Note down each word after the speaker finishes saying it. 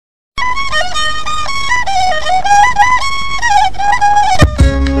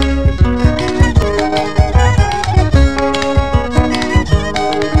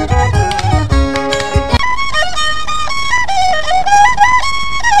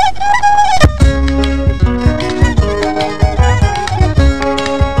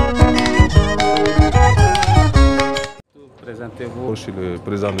je suis le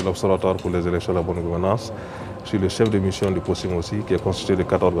président de l'Observatoire pour les élections et la bonne gouvernance. Je suis le chef de mission du Pocim aussi, qui est constitué de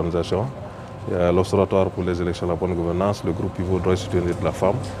 4 organisations. Il y a l'Observatoire pour les élections et la bonne gouvernance, le groupe pivot droits et citoyenneté de la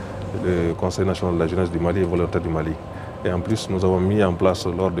femme, le Conseil national de la jeunesse du Mali et volontaires du Mali. Et en plus, nous avons mis en place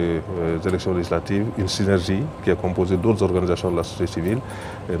lors des élections législatives une synergie qui est composée d'autres organisations de la société civile,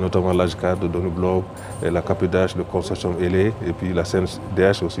 et notamment l'AGCAD, le Blog, la CAPEDH, le consortium ELE, et puis la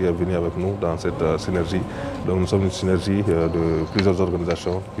CNDH aussi est venue avec nous dans cette synergie. Donc nous sommes une synergie de plusieurs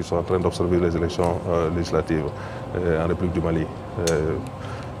organisations qui sont en train d'observer les élections législatives en République du Mali.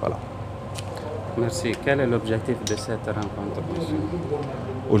 Voilà. Merci. Quel est l'objectif de cette rencontre, monsieur?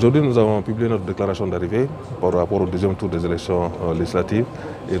 Aujourd'hui, nous avons publié notre déclaration d'arrivée par rapport au deuxième tour des élections législatives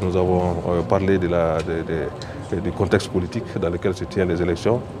et nous avons parlé du contexte politique dans lequel se tiennent les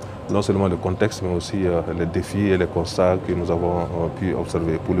élections. Non seulement le contexte, mais aussi les défis et les constats que nous avons pu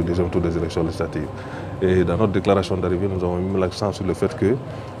observer pour le deuxième tour des élections législatives. Et dans notre déclaration d'arrivée, nous avons mis l'accent sur le fait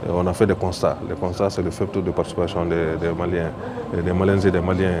qu'on a fait des constats. Les constats, c'est le fait de participation des Maliens et des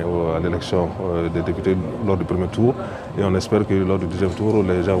Maliens à l'élection des députés lors du premier tour. Et on espère que lors du deuxième tour,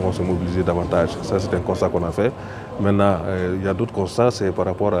 les gens vont se mobiliser davantage. Ça, c'est un constat qu'on a fait. Maintenant, il y a d'autres constats, c'est par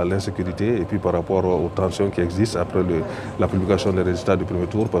rapport à l'insécurité et puis par rapport aux tensions qui existent après la publication des résultats du premier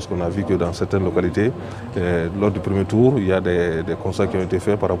tour, parce qu'on a vu que dans certaines localités, lors du premier tour, il y a des constats qui ont été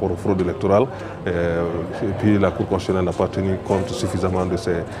faits par rapport aux fraudes électorales. Et puis la Cour constitutionnelle n'a pas tenu compte suffisamment de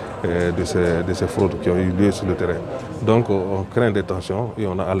ces fraudes qui ont eu lieu sur le terrain. Donc on craint des tensions et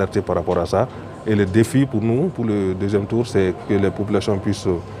on a alerté par rapport à ça. Et le défi pour nous, pour le deuxième tour, c'est que les populations puissent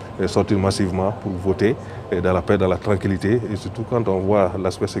sortir massivement pour voter dans la paix, dans la tranquillité. Et surtout quand on voit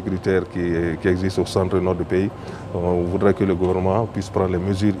l'aspect sécuritaire qui existe au centre et nord du pays, on voudrait que le gouvernement puisse prendre les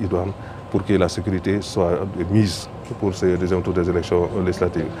mesures idoines pour que la sécurité soit mise pour ce deuxième tour des élections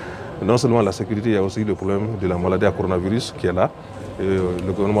législatives. Non seulement la sécurité, il y a aussi le problème de la maladie à coronavirus qui est là. Et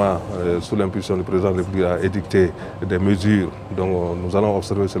le gouvernement, sous l'impulsion du président de la République, a édicté des mesures. Donc nous allons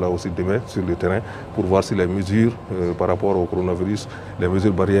observer cela aussi demain sur le terrain pour voir si les mesures par rapport au coronavirus, les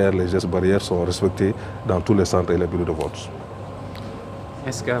mesures barrières, les gestes barrières sont respectés dans tous les centres et les bureaux de vote.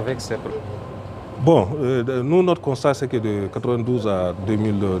 Est-ce qu'avec ces... Bon, nous, notre constat, c'est que de 1992 à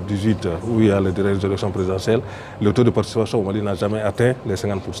 2018, où il y a les dernières élections présidentielles, le taux de participation au Mali n'a jamais atteint les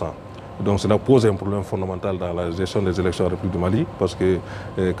 50%. Donc cela pose un problème fondamental dans la gestion des élections en République du Mali, parce que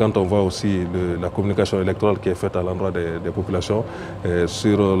quand on voit aussi la communication électorale qui est faite à l'endroit des populations,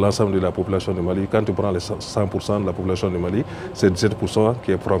 sur l'ensemble de la population du Mali, quand tu prends les 100% de la population du Mali, c'est 17%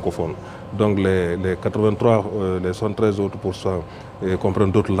 qui est francophone. Donc les 83, les 73 autres pourcents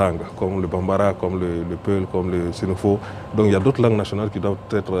comprennent d'autres langues, comme le Bambara, comme le Peul, comme le Sinofo. Donc il y a d'autres langues nationales qui doivent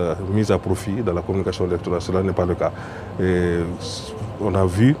être mises à profit dans la communication électorale. Cela n'est pas le cas. Et on a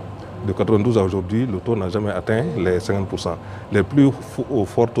vu de 92 à aujourd'hui, le taux n'a jamais atteint les 50%. Les plus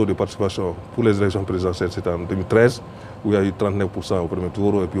forts taux de participation pour les élections présidentielles, c'était en 2013, où il y a eu 39% au premier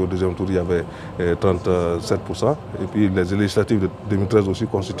tour, et puis au deuxième tour, il y avait 37%. Et puis les législatives de 2013 aussi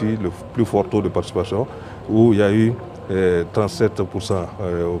constituent le plus fort taux de participation, où il y a eu 37%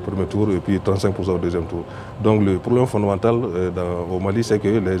 au premier tour et puis 35% au deuxième tour. Donc le problème fondamental au Mali, c'est que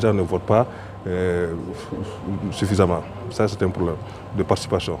les gens ne votent pas suffisamment. Ça, c'est un problème de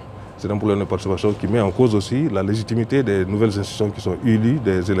participation. C'est un problème de participation qui met en cause aussi la légitimité des nouvelles institutions qui sont élues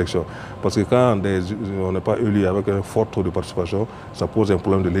des élections. Parce que quand on n'est pas élu avec un fort taux de participation, ça pose un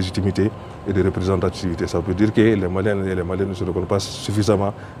problème de légitimité et de représentativité. Ça veut dire que les Maliens et les Maliens ne se reconnaissent pas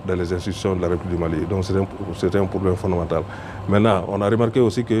suffisamment dans les institutions de la République du Mali. Donc c'est un problème fondamental. Maintenant, on a remarqué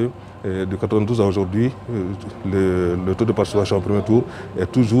aussi que de 92 à aujourd'hui, le taux de participation au premier tour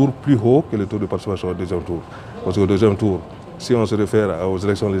est toujours plus haut que le taux de participation au deuxième tour. Parce qu'au deuxième tour, si on se réfère aux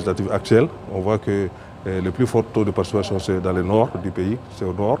élections législatives actuelles, on voit que le plus fort taux de participation, c'est dans le nord du pays, c'est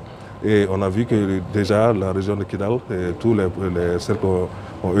au nord. Et on a vu que déjà la région de Kidal, tous les cercles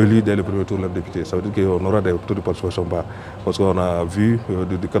ont élu dès le premier tour leurs députés. Ça veut dire qu'on aura des taux de participation bas. Parce qu'on a vu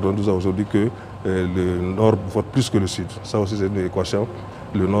de 92 à aujourd'hui que le nord vote plus que le sud. Ça aussi c'est une équation.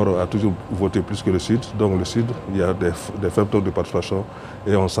 Le nord a toujours voté plus que le sud. Donc le sud, il y a des faibles taux de participation.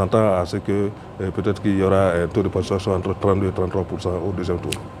 Et on s'entend à ce que peut-être qu'il y aura un taux de participation entre 32 et 33% au deuxième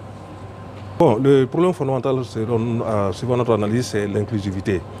tour. Bon, le problème fondamental, suivant notre analyse, c'est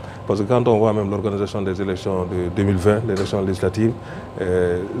l'inclusivité. Parce que quand on voit même l'organisation des élections de 2020, les élections législatives,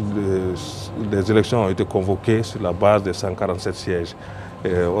 les élections ont été convoquées sur la base de 147 sièges.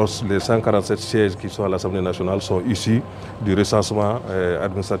 Or, les 147 sièges qui sont à l'Assemblée nationale sont issus du recensement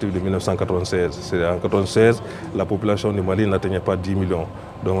administratif de 1996. En 1996, la population du Mali n'atteignait pas 10 millions.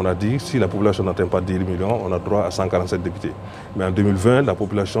 Donc on a dit que si la population n'atteint pas 10 millions, on a droit à 147 députés. Mais en 2020, la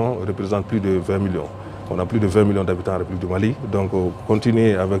population représente plus de 20 millions. On a plus de 20 millions d'habitants en République du Mali. Donc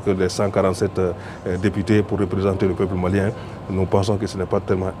continuer avec les 147 députés pour représenter le peuple malien, nous pensons que ce n'est pas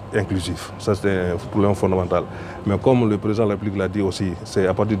tellement inclusif. Ça, c'est un problème fondamental. Mais comme le président de la République l'a dit aussi, c'est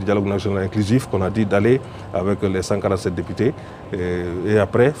à partir du dialogue national inclusif qu'on a dit d'aller avec les 147 députés et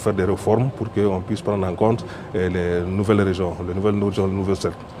après faire des réformes pour qu'on puisse prendre en compte les nouvelles régions, les nouvelles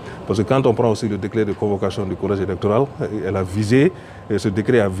cercles. Parce que quand on prend aussi le décret de convocation du collège électoral, ce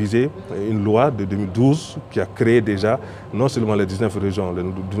décret a visé une loi de 2012 qui a créé déjà non seulement les 19 régions, les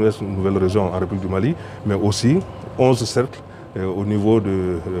 19 nouvelles régions en République du Mali, mais aussi 11 cercles au niveau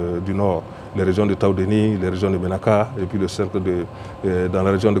du nord. Les régions de Taoudeni, les régions de Menaka, et puis le cercle dans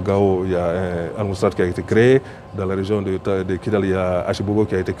la région de Gao, il y a un administrateur qui a été créé. Dans la région de Kidal, il y a Achibogo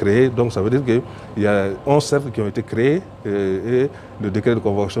qui a été créé. Donc ça veut dire qu'il y a 11 cercles qui ont été créés et le décret de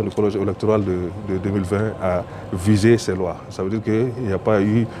convocation du collège électoral de 2020 a visé ces lois. Ça veut dire qu'il n'y a pas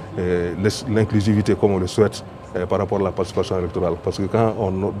eu l'inclusivité comme on le souhaite par rapport à la participation électorale. Parce que quand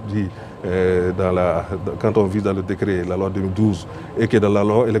on dit, quand on vise dans le décret, la loi 2012, et que dans la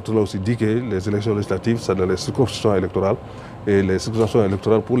loi électorale aussi dit que les élections législatives, c'est dans les circonscriptions électorales, et les circonscriptions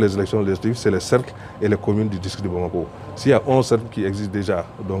électorales pour les élections législatives, c'est les cercles et les communes du district de Bamako. S'il y a 11 cercles qui existent déjà,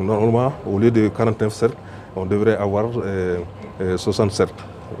 donc normalement, au lieu de 49 cercles, on devrait avoir 60 cercles.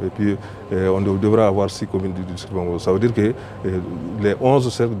 Et puis, on devra avoir 6 communes du district de Bamako. Ça veut dire que les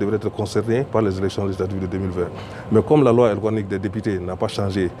 11 cercles devraient être concernés par les élections législatives de 2020. Mais comme la loi organique des députés n'a pas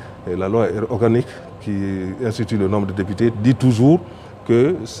changé, la loi organique qui institue le nombre de députés dit toujours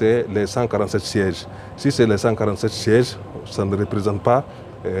que c'est les 147 sièges. Si c'est les 147 sièges, ça ne représente pas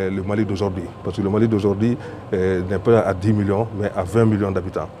le Mali d'aujourd'hui. Parce que le Mali d'aujourd'hui n'est pas à 10 millions, mais à 20 millions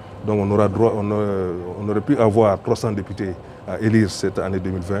d'habitants. Donc on aurait pu avoir 300 députés à élire cette année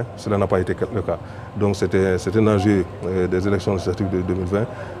 2020. Cela n'a pas été le cas. Donc c'était un enjeu des élections législatives de 2020.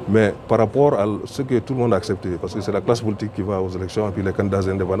 Mais par rapport à ce que tout le monde a accepté, parce que c'est la classe politique qui va aux élections, et puis les candidats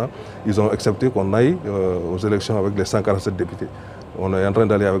indépendants, ils ont accepté qu'on aille aux élections avec les 147 députés. On est en train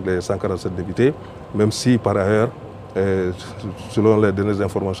d'aller avec les 147 députés, même si par ailleurs, selon les dernières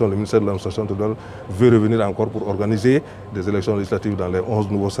informations, le ministère de l'administration veut revenir encore pour organiser des élections législatives dans les 11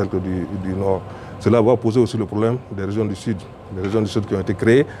 nouveaux cercles du Nord. Cela va poser aussi le problème des régions du Sud. Les régions du Sud qui ont été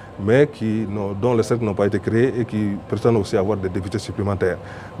créées, mais dont les cercles n'ont pas été créés et qui prétendent aussi avoir des députés supplémentaires.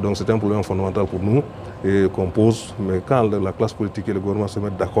 Donc c'est un problème fondamental pour nous et qu'on pose. Mais quand la classe politique et le gouvernement se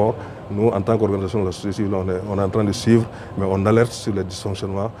mettent d'accord, nous, en tant qu'organisation de la société civile, on est en train de suivre, mais on alerte sur les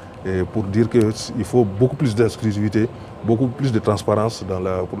dysfonctionnements et pour dire qu'il faut beaucoup plus d'exclusivité, beaucoup plus de transparence dans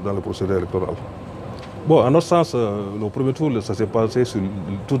le procédé électoral. Bon, à notre sens, le premier tour, ça s'est passé sur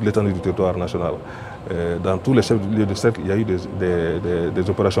toute l'étendue du territoire national. Dans tous les chefs de cercle, il y a eu des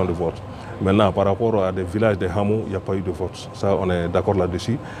opérations de vote. Maintenant, par rapport à des villages, des hameaux, il n'y a pas eu de vote. Ça, on est d'accord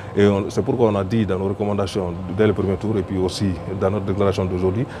là-dessus. Et c'est pourquoi on a dit dans nos recommandations dès le premier tour et puis aussi dans notre déclaration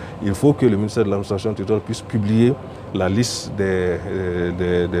d'aujourd'hui, il faut que le ministère de l'administration territoriale puisse publier la liste des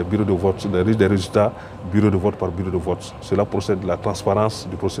bureaux de vote, des résultats, bureau de vote par bureau de vote. Cela procède de la transparence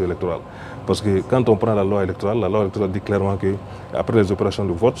du processus électoral. Parce que quand on prend la loi électorale dit clairement qu'après les opérations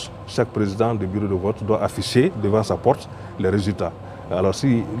de vote, chaque président du bureau de vote doit afficher devant sa porte les résultats. Alors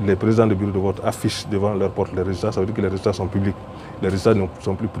si les présidents du bureau de vote affichent devant leur porte les résultats, ça veut dire que les résultats sont publics. Les résultats ne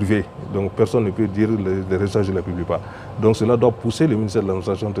sont plus privés. Donc personne ne peut dire les résultats, je ne les publie pas. Donc cela doit pousser le ministère de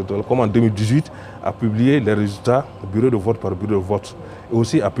l'administration territoriale, comme en 2018, à publier les résultats bureau de vote par bureau de vote. Et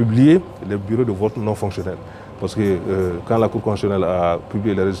aussi à publier les bureaux de vote non fonctionnels. Parce que quand la Cour constitutionnelle a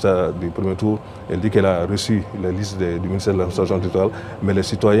publié les résultats du premier tour, elle dit qu'elle a reçu les listes du ministère de l'administration territoriale, mais les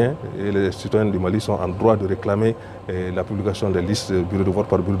citoyens et les citoyennes du Mali sont en droit de réclamer la publication des listes bureau de vote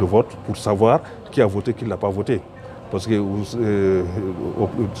par bureau de vote pour savoir qui a voté, qui ne l'a pas voté. Parce que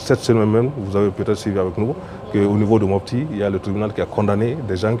cette semaine même, vous avez peut-être suivi avec nous qu'au niveau de Mopti, il y a le tribunal qui a condamné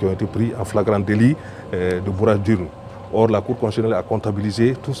des gens qui ont été pris en flagrant délit de bourrage d'urne. Or, la Cour constitutionnelle a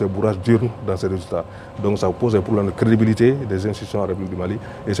comptabilisé tous ces bourrages d'urnes dans ces résultats. Donc, ça pose un problème de crédibilité des institutions en République du Mali.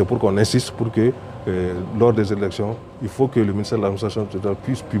 Et c'est pourquoi on insiste pour que, lors des élections, il faut que le ministère de l'administration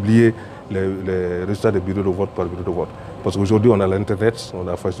puisse publier les résultats des bureaux de vote par bureau de vote. Parce qu'aujourd'hui, on a l'Internet, on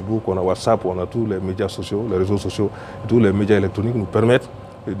a Facebook, on a WhatsApp, on a tous les médias sociaux, les réseaux sociaux, tous les médias électroniques nous permettent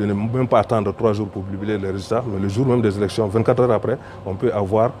de ne même pas attendre 3 jours pour publier les résultats, mais le jour même des élections, 24 heures après, on peut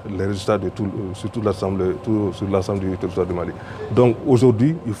avoir les résultats sur tout l'ensemble du territoire du Mali. Donc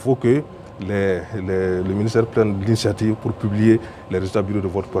aujourd'hui, il faut que le ministère prenne l'initiative pour publier les résultats bureau de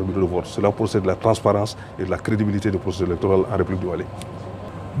vote par bureau de vote. Cela procède de la transparence et de la crédibilité du processus électoral en République du Mali.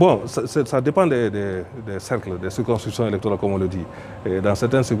 Bon, ça dépend des cercles, des circonscriptions électorales, comme on le dit. Et dans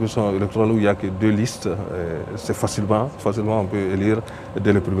certaines circonscriptions électorales où il n'y a que 2 listes, c'est facilement on peut élire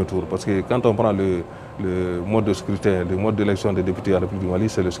dès le premier tour. Parce que quand on prend le le mode de scrutin, le mode d'élection des députés à la République du Mali,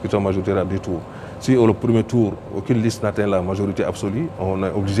 c'est le scrutin majoritaire à 2 tours. Si au premier tour, aucune liste n'atteint la majorité absolue, on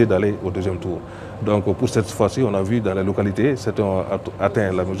est obligé d'aller au deuxième tour. Donc pour cette fois-ci, on a vu dans les localités, certains ont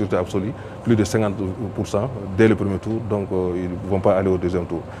atteint la majorité absolue, plus de 50% dès le premier tour, donc ils ne vont pas aller au deuxième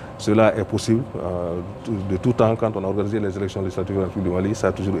tour. Cela est possible de tout temps. Quand on a organisé les élections législatives à la République du Mali, ça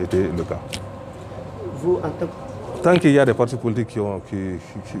a toujours été le cas. Vous, en tant qu'il y a des partis politiques qui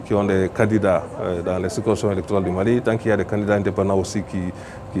ont des candidats dans les circonscriptions électorales du Mali, tant qu'il y a des candidats indépendants aussi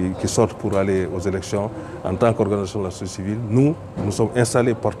qui sortent pour aller aux élections, en tant qu'organisation de la société civile, nous sommes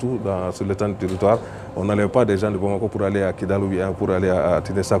installés partout sur l'étendue du territoire. On n'enlève pas des gens de Bamako pour aller à Kidal ou bien pour aller à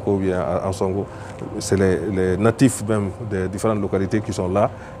Tinesako ou bien à Songo. C'est les natifs même des différentes localités qui sont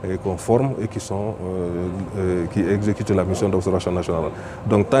là et qu'on forme et qui exécutent la mission d'observation nationale.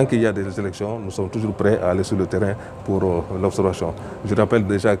 Donc tant qu'il y a des élections, nous sommes toujours prêts à aller sur le terrain pour l'observation. Je rappelle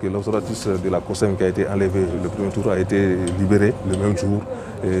déjà que l'observatrice de la Pocim qui a été enlevée le premier tour a été libérée le même jour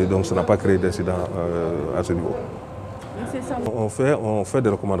et donc ça n'a pas créé d'incident à ce niveau. On fait des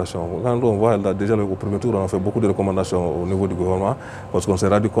recommandations. Quand on voit déjà au premier tour, on a fait beaucoup de recommandations au niveau du gouvernement parce qu'on s'est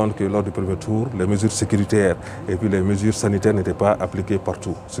rendu compte que lors du premier tour, les mesures sécuritaires et puis les mesures sanitaires n'étaient pas appliquées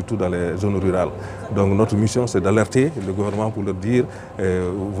partout, surtout dans les zones rurales. Donc notre mission, c'est d'alerter le gouvernement pour leur dire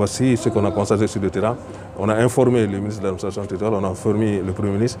voici ce qu'on a constaté sur le terrain. On a informé le ministre de l'administration territoriale, on a informé le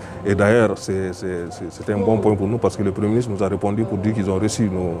Premier ministre et d'ailleurs c'était un bon point pour nous parce que le Premier ministre nous a répondu pour dire qu'ils ont reçu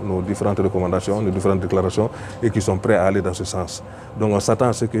nos différentes recommandations, nos différentes déclarations et qu'ils sont prêts à aller dans ce sens. Donc on s'attend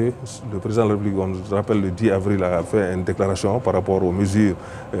à ce que le président de la République, on nous rappelle le 10 avril, a fait une déclaration par rapport aux mesures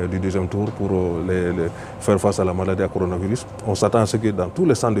du deuxième tour pour faire face à la maladie à coronavirus. On s'attend à ce que dans tous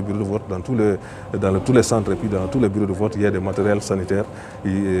les centres de bureaux de vote, dans tous les centres et puis dans tous les bureaux de vote, il y a des matériels sanitaires,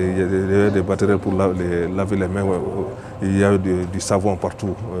 il y a des matériels pour laver les mains, il y a du savon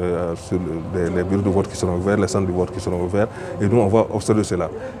partout sur les bureaux de vote qui seront ouverts, les centres de vote qui seront ouverts et nous on va observer cela.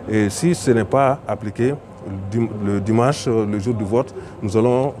 Et si ce n'est pas appliqué, le dimanche, le jour du vote, nous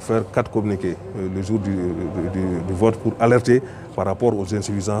allons faire 4 communiqués le jour du vote pour alerter par rapport aux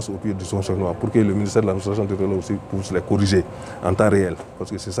insuffisances, aux dysfonctionnements, pour que le ministère de l'administration territoriale aussi puisse les corriger en temps réel.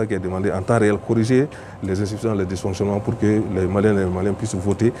 Parce que c'est ça qui est demandé, en temps réel, corriger les insuffisances, les dysfonctionnements pour que les Maliennes et les Maliens puissent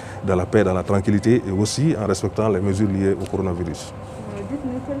voter dans la paix, dans la tranquillité et aussi en respectant les mesures liées au coronavirus.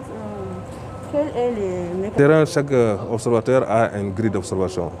 Dites-nous quel est le terrain, chaque observateur a une grille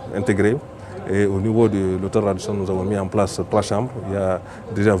d'observation intégrée. Et au niveau de l'autorité radicale, nous avons mis en place 3 chambres. Il y a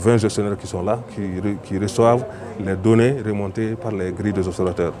déjà 20 gestionnaires qui sont là, qui reçoivent les données remontées par les grilles des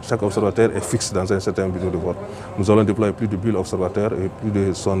observateurs. Chaque observateur est fixe dans un certain bureau de vote. Nous allons déployer plus de 1000 observateurs et plus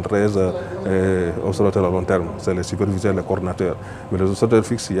de 113 observateurs à long terme. C'est les superviseurs, les coordinateurs. Mais les observateurs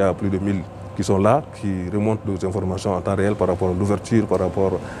fixes, il y a plus de 1000 qui sont là, qui remontent des informations en temps réel par rapport à l'ouverture, par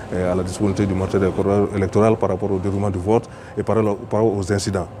rapport à la disponibilité du matériel électoral, par rapport au déroulement du vote et par rapport aux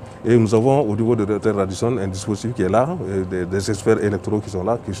incidents. Et nous avons au niveau de l'autorité Radisson un dispositif qui est là, des experts électoraux qui sont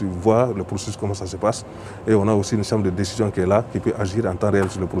là, qui voient le processus, comment ça se passe. Et on a aussi une chambre de décision qui est là, qui peut agir en temps réel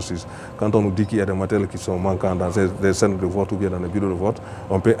sur le processus. Quand on nous dit qu'il y a des matériels qui sont manquants dans des centres de vote ou bien dans les bureaux de vote,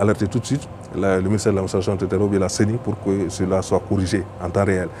 on peut alerter tout de suite le ministère de l'administration territoriale ou bien la CENI pour que cela soit corrigé en temps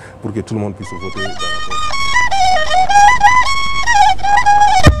réel, pour que tout le monde puisse voter dans la